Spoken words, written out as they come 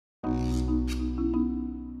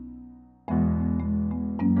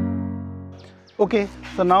Okay,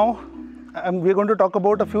 so now we're going to talk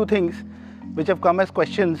about a few things which have come as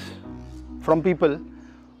questions from people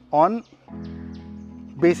on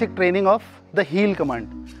basic training of the heel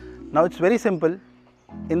command. Now it's very simple.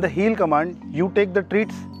 In the heel command, you take the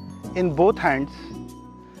treats in both hands,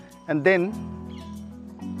 and then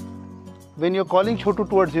when you're calling Chotu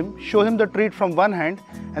towards him, show him the treat from one hand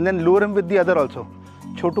and then lure him with the other also.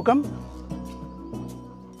 Chotu, come.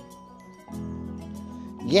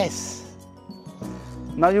 Yes.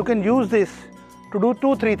 Now you can use this to do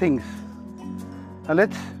 2-3 things. Now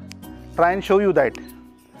let's try and show you that.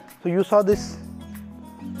 So you saw this.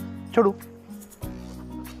 Chotu.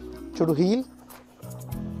 Chotu, heel.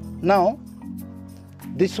 Now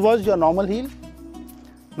this was your normal heel.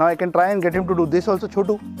 Now I can try and get him to do this also.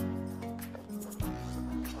 Chotu.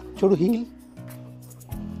 Chotu, heel.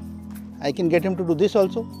 I can get him to do this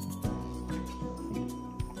also.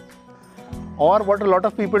 Or what a lot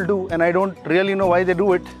of people do, and I don't really know why they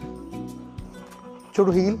do it.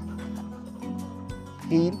 Chotu, heel.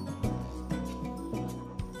 Heel.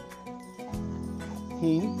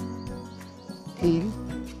 Heel. Heel.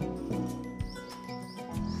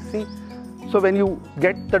 See? So when you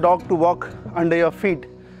get the dog to walk under your feet,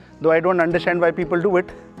 though I don't understand why people do it,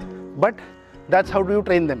 but that's how do you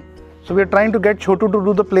train them. So we are trying to get Chotu to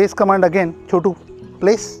do the place command again. Chotu,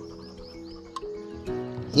 place.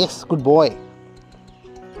 Yes, good boy.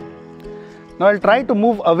 Now I'll try to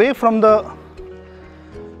move away from the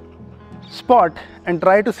spot and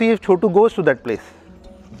try to see if Chotu goes to that place.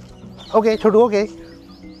 Okay, Chotu, okay.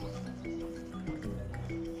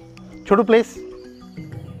 Chotu, place.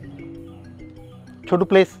 Chotu,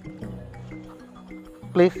 place.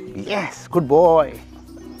 Place. Yes, good boy.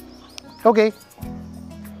 Okay.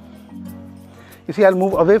 You see, I'll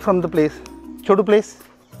move away from the place. Chotu, place.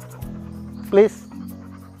 Place.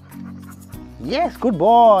 Yes, good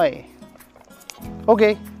boy.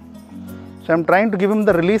 Okay. So I'm trying to give him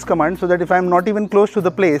the release command so that if I'm not even close to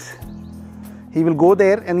the place, he will go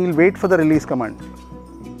there and he'll wait for the release command.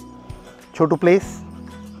 Chotu, place.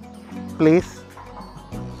 Place.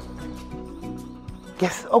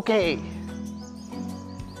 Yes, okay.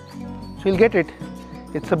 So he'll get it.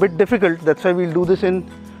 It's a bit difficult, that's why we'll do this in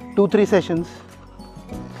 2-3 sessions.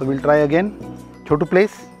 So we'll try again. Chotu,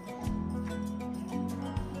 place.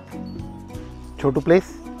 Chotu,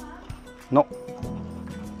 place. No.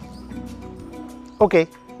 Okay.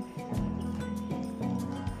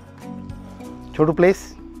 Chotu,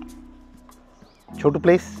 place. Chotu,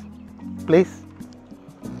 place. Place.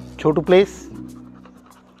 Chotu, place.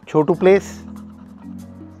 Chotu, place.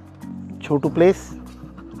 Chotu, place.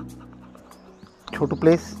 Chotu,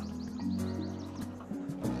 place.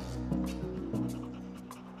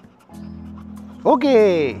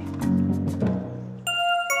 Okay.